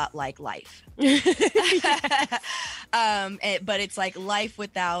looks a lot like life. But it's like life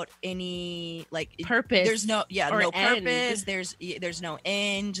without any like purpose. There's no no end. purpose. There's no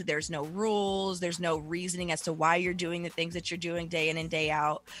end. There's no rules. There's no reasoning as to why you're doing the things that you're doing day in and day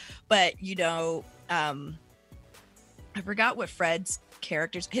out. But you know, I forgot what Fred's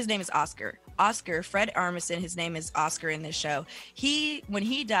characters, his name is Oscar, Fred Armisen, his name is Oscar in this show. When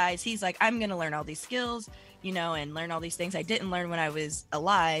he dies, he's like, I'm gonna learn all these skills, you know, and learn all these things I didn't learn when I was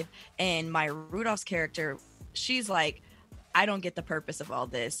alive. And Maya Rudolph's character, she's like, I don't get the purpose of all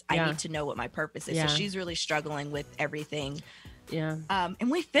this. I need to know what my purpose is. So she's really struggling with everything.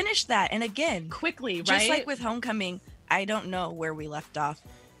 And we finished that, and again, quickly, just like with Homecoming, I don't know where we left off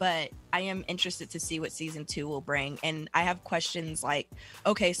but I am interested to see what season 2 will bring. And I have questions like,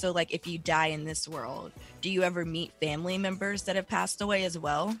 okay, so like if you die in this world, do you ever meet family members that have passed away as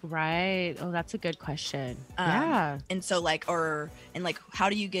well? Right. Oh, that's a good question. Yeah. And so like, how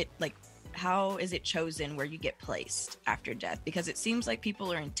do you get like, how is it chosen where you get placed after death? Because it seems like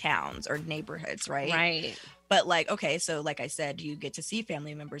people are in towns or neighborhoods, right? Right. But like, okay, so like I said, do you get to see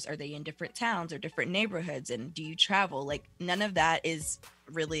family members? Are they in different towns or different neighborhoods? And do you travel? Like none of that is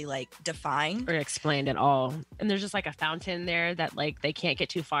really like defined or explained at all. And there's just like a fountain there that like they can't get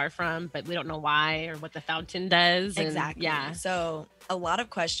too far from, but we don't know why or what the fountain does. And, exactly. Yeah. So a lot of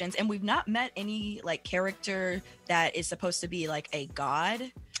questions, and we've not met any like character that is supposed to be like a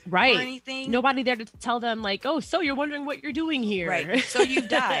god. Right. Or anything. Nobody there to tell them like, oh, so you're wondering what you're doing here. Right. So you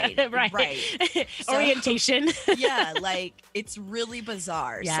died. Right. So, orientation. Yeah. Like it's really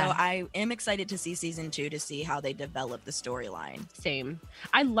bizarre. Yeah. So I am excited to see season 2 to see how they develop the storyline. Same.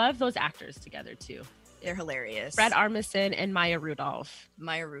 I love those actors together too. They're hilarious. Fred Armisen and Maya Rudolph.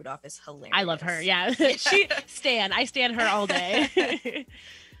 Maya Rudolph is hilarious. I love her. Yeah. I stand her all day.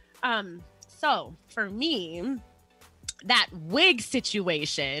 So for me, that wig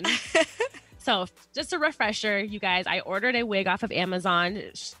situation. So just a refresher, you guys, I ordered a wig off of Amazon,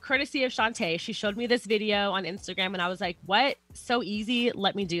 courtesy of Shantae. She showed me this video on Instagram and I was like, what? So easy.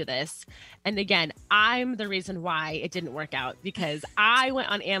 Let me do this. And again, I'm the reason why it didn't work out because I went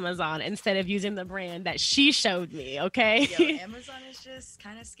on Amazon instead of using the brand that she showed me. Okay. Yo, Amazon is just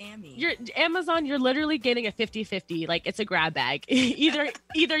kind of scammy. You're literally getting a 50-50. Like it's a grab bag. Either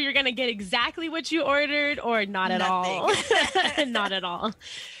you're going to get exactly what you ordered or not at all. Not at all.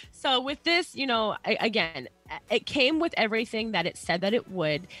 So with this, again, it came with everything that it said that it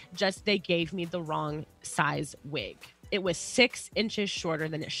would, just they gave me the wrong size wig. It was 6 inches shorter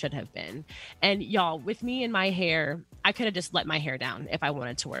than it should have been. And y'all, with me and my hair, I could have just let my hair down if I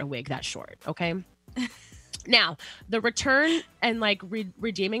wanted to wear a wig that short, okay? Now, the return and like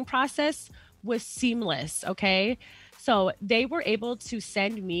redeeming process was seamless, okay? So they were able to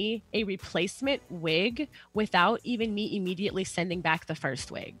send me a replacement wig without even me immediately sending back the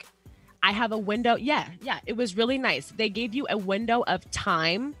first wig. I have a window. Yeah, it was really nice. They gave you a window of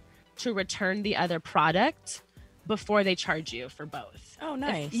time to return the other product before they charge you for both. Oh,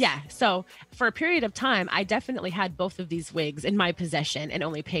 nice. So for a period of time, I definitely had both of these wigs in my possession and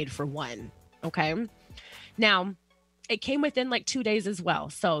only paid for one. Okay. Now, it came within like 2 days as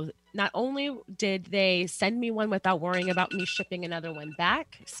well. So not only did they send me one without worrying about me shipping another one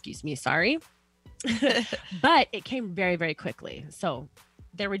back, but it came very, very quickly. So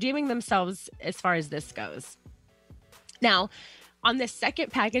they're redeeming themselves as far as this goes. Now, on the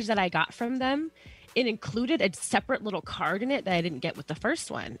second package that I got from them, it included a separate little card in it that I didn't get with the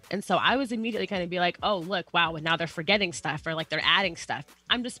first one. And so I was immediately kind of be like, oh, look, wow, and now they're forgetting stuff or like they're adding stuff.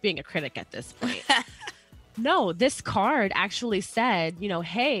 I'm just being a critic at this point. No, this card actually said,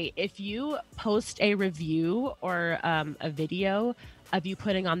 hey, if you post a review or a video of you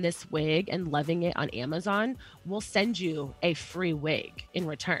putting on this wig and loving it on Amazon, we'll send you a free wig in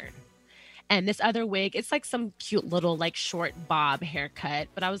return. And this other wig, it's like some cute little like short bob haircut.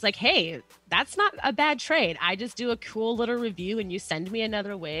 But I was like, hey, that's not a bad trade. I just do a cool little review and you send me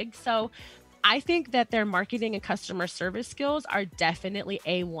another wig. So I think that their marketing and customer service skills are definitely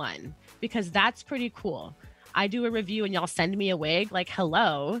A1 because that's pretty cool. I do a review and y'all send me a wig. Like,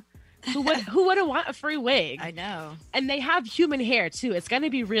 hello. Who wouldn't want a free wig? I know. And they have human hair too. It's going to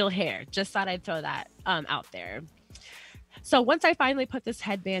be real hair. Just thought I'd throw that out there. So once I finally put this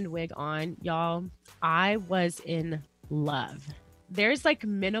headband wig on, y'all, I was in love. There's like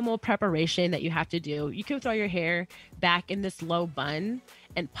minimal preparation that you have to do. You can throw your hair back in this low bun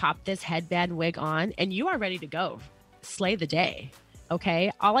and pop this headband wig on and you are ready to go. Slay the day.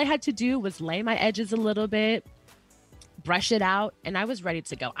 Okay. All I had to do was lay my edges a little bit, brush it out, and I was ready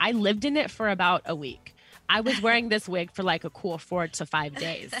to go. I lived in it for about a week. I was wearing this wig for like a cool 4 to 5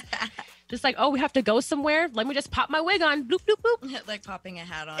 days. Just like, oh, we have to go somewhere. Let me just pop my wig on. Bloop, bloop, bloop. Like popping a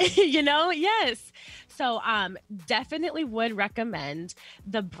hat on. Yes. So definitely would recommend.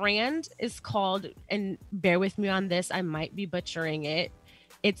 The brand is called, and bear with me on this, I might be butchering it.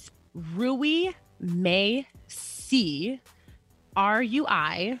 It's Rui May C.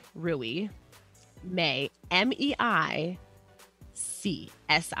 R-U-I, Rui May, M-E-I-C-S-I.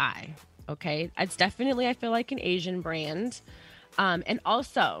 Okay. It's definitely, I feel like, an Asian brand. And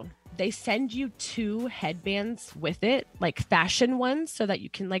also they send you 2 headbands with it, like fashion ones, so that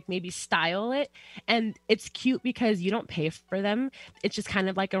you can like maybe style it. And it's cute because you don't pay for them. It's just kind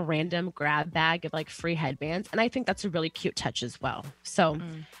of like a random grab bag of like free headbands. And I think that's a really cute touch as well. So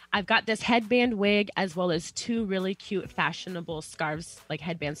I've got this headband wig as well as 2 really cute fashionable scarves, like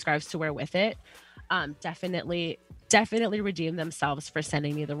headband scarves to wear with it. Definitely redeem themselves for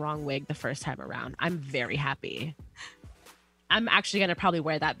sending me the wrong wig the first time around. I'm very happy. I'm actually going to probably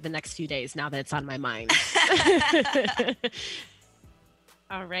wear that the next few days now that it's on my mind.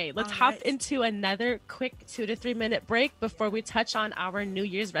 All right, let's hop into another quick 2 to 3 minute break before we touch on our New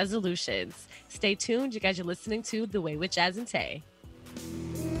Year's resolutions. Stay tuned. You guys are listening to The Way with Jazz and Tay.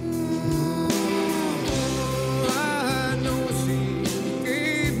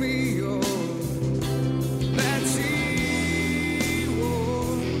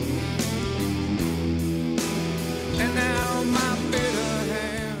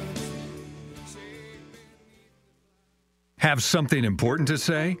 Have something important to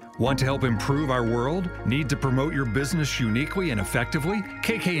say? Want to help improve our world? Need to promote your business uniquely and effectively?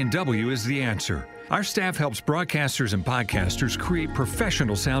 KKNW is the answer. Our staff helps broadcasters and podcasters create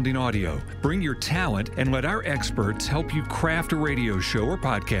professional sounding audio. Bring your talent and let our experts help you craft a radio show or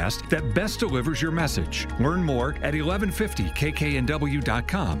podcast that best delivers your message. Learn more at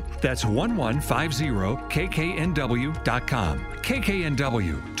 1150kknw.com. That's 1150kknw.com.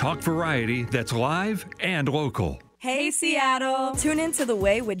 KKNW, talk variety that's live and local. Hey, Seattle! Tune in to The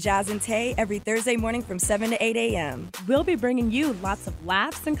Way with Jazz and Tay every Thursday morning from 7 to 8 a.m. We'll be bringing you lots of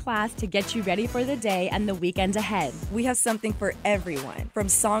laughs and class to get you ready for the day and the weekend ahead. We have something for everyone, from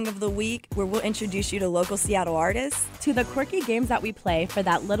Song of the Week, where we'll introduce you to local Seattle artists, to the quirky games that we play for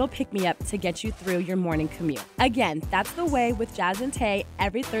that little pick-me-up to get you through your morning commute. Again, that's The Way with Jazz and Tay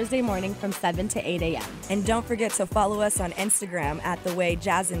every Thursday morning from 7 to 8 a.m. And don't forget to follow us on Instagram at The Way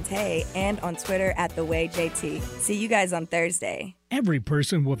Jazz and Tay and on Twitter at The Way JT. See you guys on Thursday. Every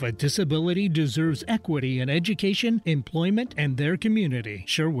person with a disability deserves equity in education, employment, and their community.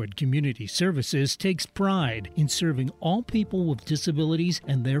 Sherwood Community Services takes pride in serving all people with disabilities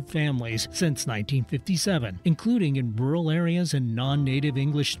and their families since 1957, including in rural areas and non-native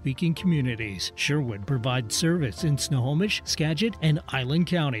English-speaking communities. Sherwood provides service in Snohomish, Skagit, and Island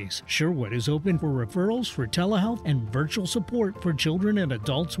counties. Sherwood is open for referrals for telehealth and virtual support for children and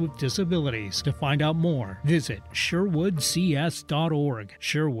adults with disabilities. To find out more, visit sherwoodcs.org.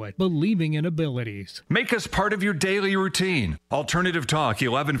 Sherwood, believing in abilities. Make us part of your daily routine. Alternative Talk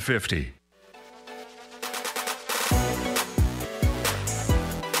 1150.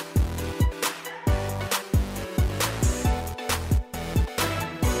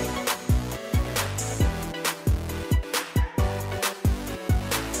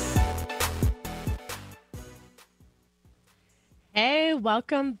 Hey,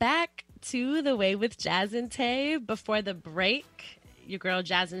 welcome back to The Way with Jazz and Tay. Before the break, your girl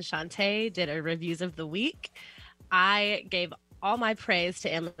Jazz and Shantae did a reviews of the week. I gave all my praise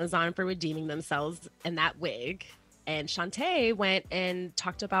to Amazon for redeeming themselves in that wig. And Shantae went and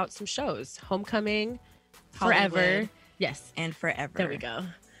talked about some shows. Homecoming, Hollywood, Forever. Yes. And Forever. There we go.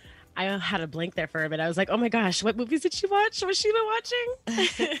 I had a blink there for a bit. I was like, oh my gosh, what movies did she watch? Was she been watching?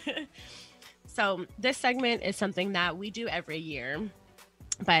 So this segment is something that we do every year.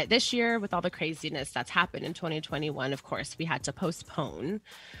 But this year, with all the craziness that's happened in 2021, of course, we had to postpone.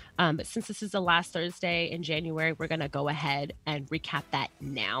 But since this is the last Thursday in January, we're going to go ahead and recap that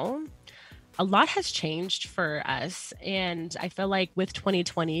now. A lot has changed for us. And I feel like with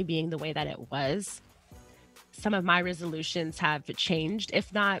 2020 being the way that it was, some of my resolutions have changed,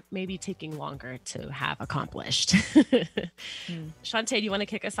 if not maybe taking longer to have accomplished. Shantae, do you want to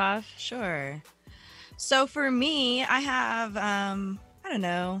kick us off? Sure. So for me, I have... I don't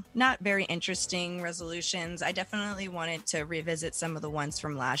know, not very interesting resolutions. I definitely wanted to revisit some of the ones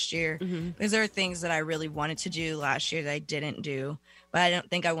from last year because there are things that I really wanted to do last year that I didn't do, but I don't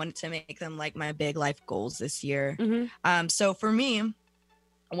think I wanted to make them like my big life goals this year. So for me,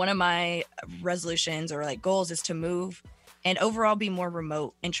 one of my resolutions or like goals is to move and overall be more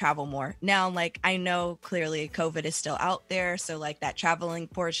remote and travel more. Now, like, I know clearly COVID is still out there, so like that traveling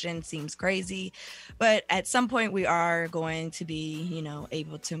portion seems crazy, but at some point we are going to be, you know,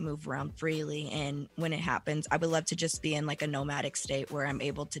 able to move around freely. And when it happens, I would love to just be in like a nomadic state where I'm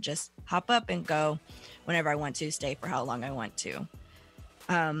able to just hop up and go whenever I want to, stay for how long I want to.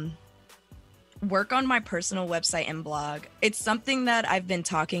 Work on my personal website and blog. It's something that I've been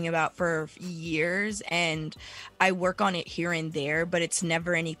talking about for years, and I work on it here and there, but it's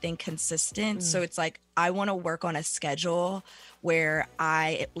never anything consistent. So it's like I want to work on a schedule where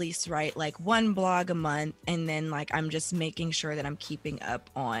I at least write like one blog a month, and then like I'm just making sure that I'm keeping up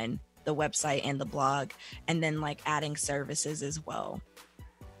on the website and the blog, and then like adding services as well.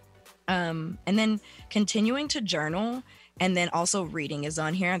 And then continuing to journal, and then also reading is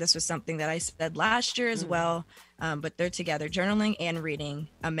on here. This was something that I said last year as well, but they're together, journaling and reading,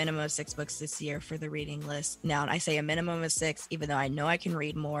 a minimum of 6 books this year for the reading list. Now, I say a minimum of 6, even though I know I can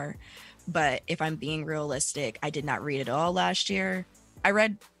read more, but if I'm being realistic, I did not read it all last year. I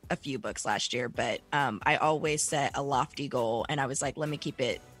read a few books last year, but I always set a lofty goal, and I was like, let me keep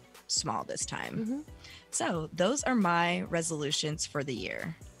it small this time. So those are my resolutions for the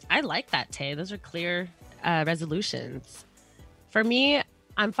year. I like that, Tay. Those are clear resolutions. For me,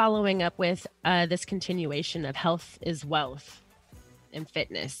 I'm following up with this continuation of health is wealth and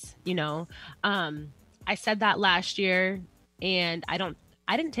fitness. You know, I said that last year, and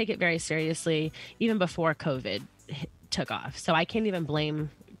I didn't take it very seriously even before COVID took off. So I can't even blame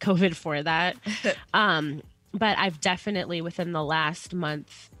COVID for that. But I've definitely within the last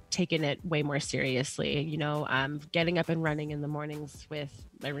month taken it way more seriously. You know, getting up and running in the mornings with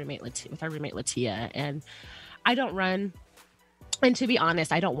my roommate, with our roommate Latia, and I don't run. And to be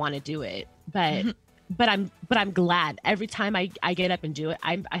honest, I don't want to do it, but I'm glad every time I get up and do it.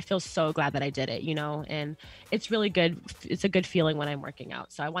 I feel so glad that I did it, you know, and it's really good. It's a good feeling when I'm working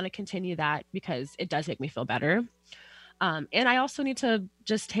out. So I want to continue that because it does make me feel better. And I also need to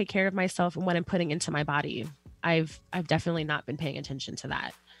just take care of myself and what I'm putting into my body. I've definitely not been paying attention to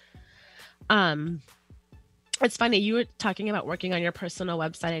that. It's funny, you were talking about working on your personal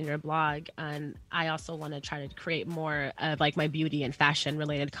website and your blog, and I also want to try to create more of like my beauty and fashion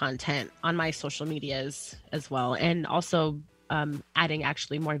related content on my social medias as well, and also adding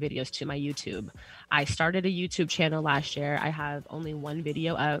actually more videos to my YouTube. I started a YouTube channel last year. I have only one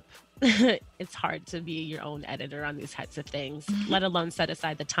video up. It's hard to be your own editor on these types of things, let alone set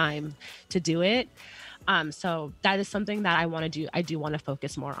aside the time to do it. So that is something that I want to do. I do want to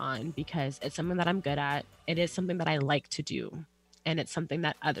focus more on because it's something that I'm good at. It is something that I like to do, and it's something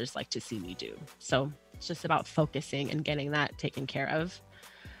that others like to see me do. So it's just about focusing and getting that taken care of.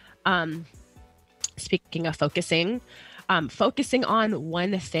 Speaking of focusing on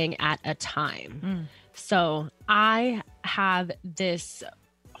one thing at a time. So I have this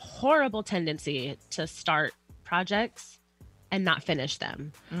horrible tendency to start projects and not finish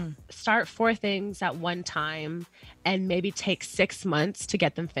them. Start 4 things at one time and maybe take 6 months to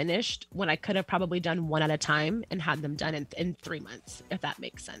get them finished when I could have probably done 1 at a time and had them done in 3 months, if that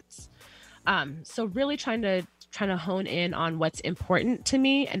makes sense. So really trying to hone in on what's important to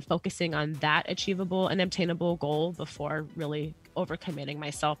me and focusing on that achievable and obtainable goal before really overcommitting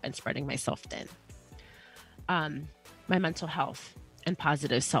myself and spreading myself thin. My mental health and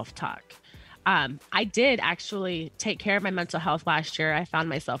positive self-talk. I did actually take care of my mental health last year. I found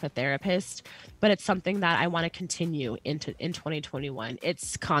myself a therapist, but it's something that I want to continue in 2021.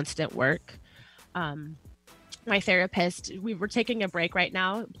 It's constant work. My therapist, we were taking a break right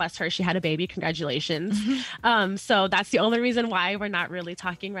now. Bless her, she had a baby. Congratulations. So that's the only reason why we're not really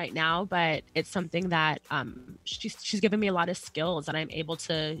talking right now, but it's something that she's given me a lot of skills that I'm able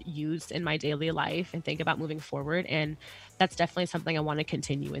to use in my daily life and think about moving forward. And that's definitely something I want to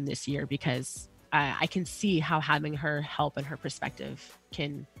continue in this year because I can see how having her help and her perspective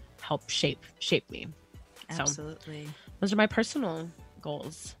can help shape me. Absolutely. So those are my personal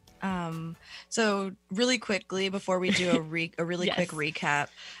goals. So really quickly before we do a really Yes. quick recap,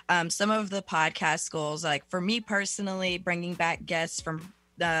 some of the podcast goals, like for me personally, bringing back guests from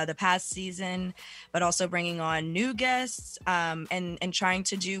the past season, but also bringing on new guests, and trying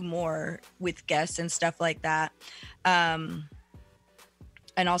to do more with guests and stuff like that.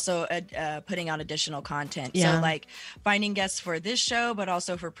 And also putting out additional content. Yeah. So like finding guests for this show, but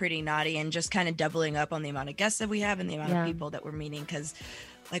also for Pretty Naughty, and just kind of doubling up on the amount of guests that we have and the amount of people that we're meeting. Because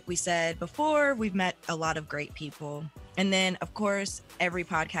like we said before, we've met a lot of great people. And then, of course, every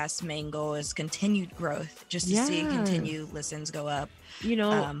podcast's main goal is continued growth, just to see continued listens go up, you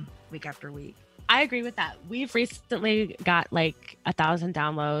know, week after week. I agree with that. We've recently got like 1,000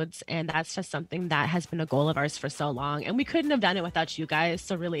 downloads, and that's just something that has been a goal of ours for so long. And we couldn't have done it without you guys.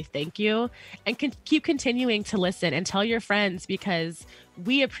 So really, thank you. And keep continuing to listen and tell your friends because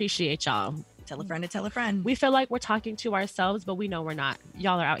we appreciate y'all. Tell a friend to tell a friend. We feel like we're talking to ourselves, but we know we're not.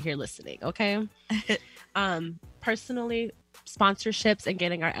 Y'all are out here listening, okay? Personally, sponsorships and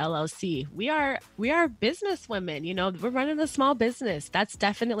getting our LLC. We are business women, you know, we're running a small business. That's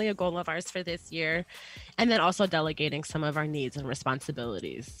definitely a goal of ours for this year. And then also delegating some of our needs and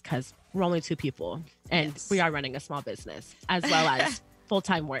responsibilities because we're only 2 people and we are running a small business as well as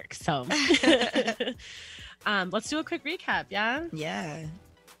full-time work. So let's do a quick recap. Yeah.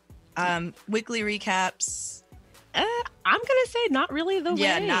 Weekly recaps. I'm gonna say not really the way.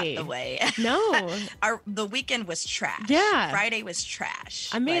 Yeah, not the way. No. The weekend was trash. Yeah. Friday was trash.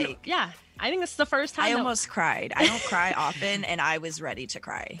 I mean, Like, yeah. I think it's the first time I almost cried. I don't cry often, and I was ready to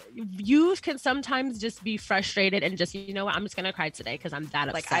cry. You can sometimes just be frustrated and just, you know what, I'm just gonna cry today because I'm that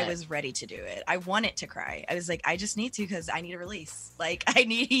upset. Like, I was ready to do it. I wanted to cry. I was like, I just need to because I need a release. Like, I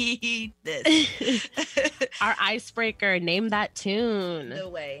need this. Our icebreaker, name that tune. The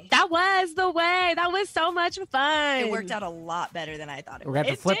Way. That was The Way. That was so much fun. It worked out a lot better than I thought it We're would. gonna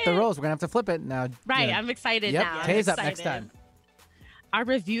have to flip the roles. We're gonna have to flip it now. Right, Yeah. I'm excited Yep. now. Tay's I'm up next excited. time. Our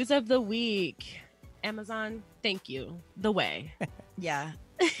reviews of the week. Amazon, thank you. The Way. Yeah.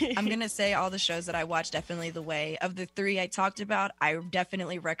 I'm going to say all the shows that I watched, definitely The Way. Of the 3 I talked about, I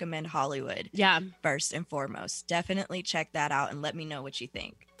definitely recommend Hollywood. Yeah. First and foremost. Definitely check that out and let me know what you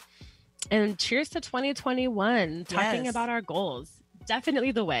think. And cheers to 2021. Talking Yes. about our goals.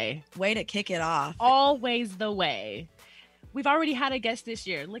 Definitely The Way. Way to kick it off. Always The Way. We've already had a guest this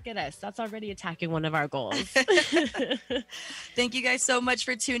year. Look at us. That's already attacking one of our goals. Thank you guys so much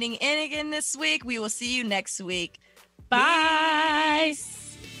for tuning in again this week. We will see you next week. Bye.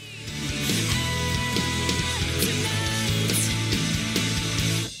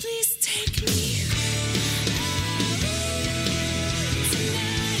 Please take me.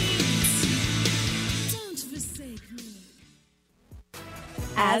 Don't forsake me.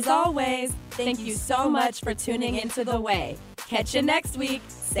 As always, thank you so much for tuning into The Way. Catch you next week,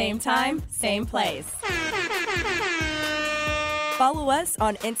 same time, same place. Follow us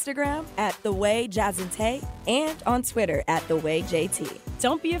on Instagram at The Way Jazz and Tay and on Twitter at The Way JT.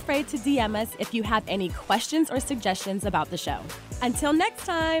 Don't be afraid to DM us if you have any questions or suggestions about the show. Until next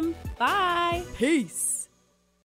time, bye. Peace.